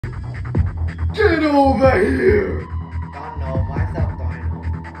Get over here! Don't know, myself Dino.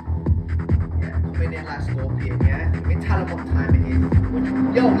 Yeah, coming in like Scorpion, yeah? Let me tell them what time it is.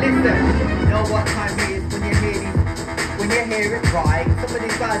 Yo, listen, you know what time it is when you hear these, when you hear it right. Some of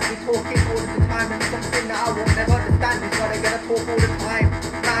these guys be talking all the time and something that I won't never understand is why they gotta talk all the time.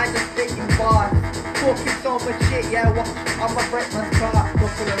 Nah, just spitting bars, talking so much shit, yeah, watch, I'ma break my start.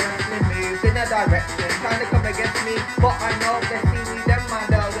 Couple of wrestling moves in a direction, trying to come against me, but I know if they see me, then my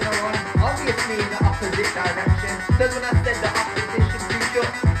they're gonna run, obviously in the opposite direction. Cause when I said the opposition too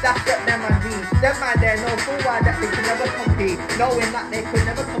short, that's what them and me. Them man there know full well that they can never compete, knowing that they could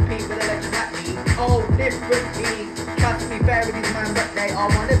never compete with a legend like me. Oh, differently, trust me, fair with these man, but they are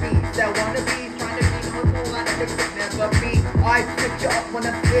wannabes. They're wannabes, trying to be no full well that they could never be. I switch it up when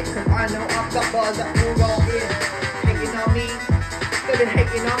I spit, cause I know I've got bars that will roll in. Hating on me, they've been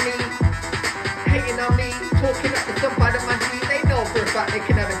hating on me, hating on me, talking at the some part of my dream. They know for a fact they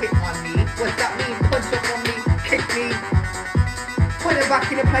can never hit on me. What's that mean? Punch up on me, kick me, put it back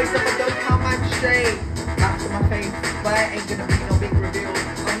in the place if I don't count man straight. Back to my face, but I ain't gonna be no big reveal.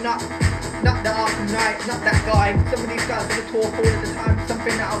 I'm not the Arkham Knight, not that guy. Some of these guys gonna talk all of the time,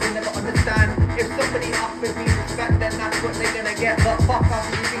 something that I will never understand. If somebody offers me respect, then that's what they're gonna get. But fuck off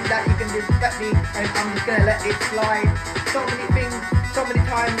if you think that you can disrespect me, and I'm just gonna let it slide. So many things, so many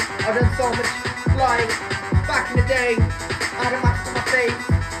times, I've done so much like back in the day, I had a mask on my face,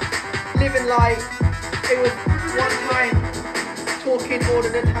 living life. It was one time, talking all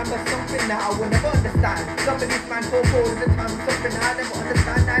of the time about something that I will never understand. Some of these man talk all of the time, something that I never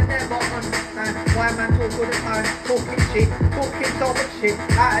understand. I never understand why man talk all the time, talking shit, talking so much shit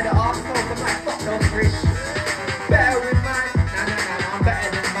out of the arsehole. I'm like, fuck those rich. Better with man, nah, I'm better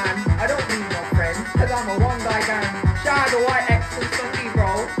than man. I don't need no friends, cause I'm a one guy gang. Shout out to White X and Sunny,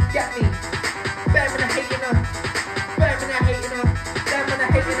 bro, get me. Better than a hating on, better than a hating on, better than a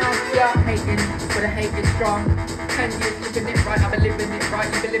hating on. Yeah, I'm hating, but the hate is strong. 10 years living it right, I've been living it right,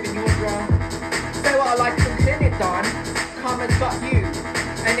 you've been living yours wrong. Say what I like to clean it done, karma's got you,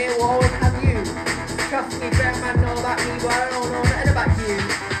 and it will always have you. Trust me, better man know about me, but I don't know nothing about you.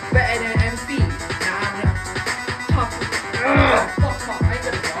 Better than MC, nah I'm not tough. Fuck off, I ain't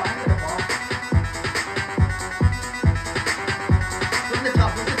gonna bar, I ain't gonna bar. From the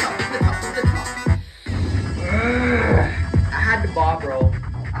top, from the top, from the top, from the top. I had the bar, bro.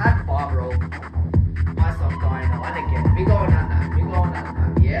 I had the bar, bro. Myself dying now, and again, we going on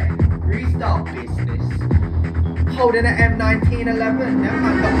that, yeah? Freestyle business. Holding an M1911, them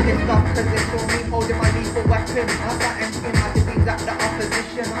man got pissed off cause they saw me holding my lethal weapon. I got emptying magazines at the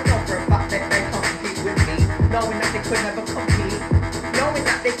opposition. I know for a fact that they can't compete with me, knowing that they could never compete, knowing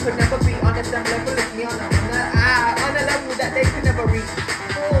that they could never be on the same level as me, on a level that they could never reach.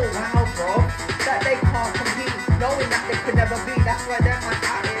 Oh wow, bro, that they can't compete, knowing that they could never be. That's why them man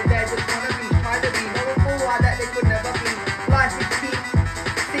out here, they're just wanna be, trying to be, knowing full well that they could never be. Life is cheap.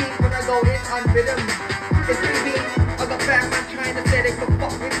 See, when I go in on rhythm, it's TV. I got fair man trying to say they could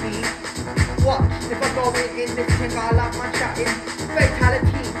fuck with me. Watch, if I go in this thing, I'll have my chatting.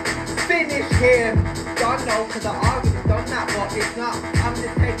 Fatality, finish him. Don't know, cause I already done that, but it's not. I'm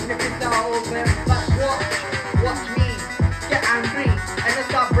just taking the piss out of them. But watch me, get angry, and then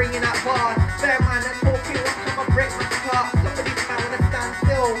start bringing out bars. Fair man, they're talking, watch I'ma break my heart. Somebody's man wanna stand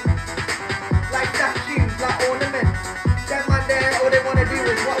still, like statues, like ornaments. Them man there, all they wanna do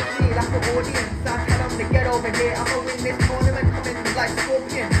is watch me like an audience. I tell them to get over here, I'ma win this tournament, coming like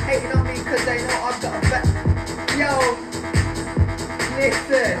Scorpion, hating on me cause they know I've got a bet. Yo,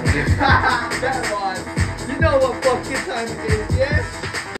 listen, that one, you know what fucking time it is, yeah?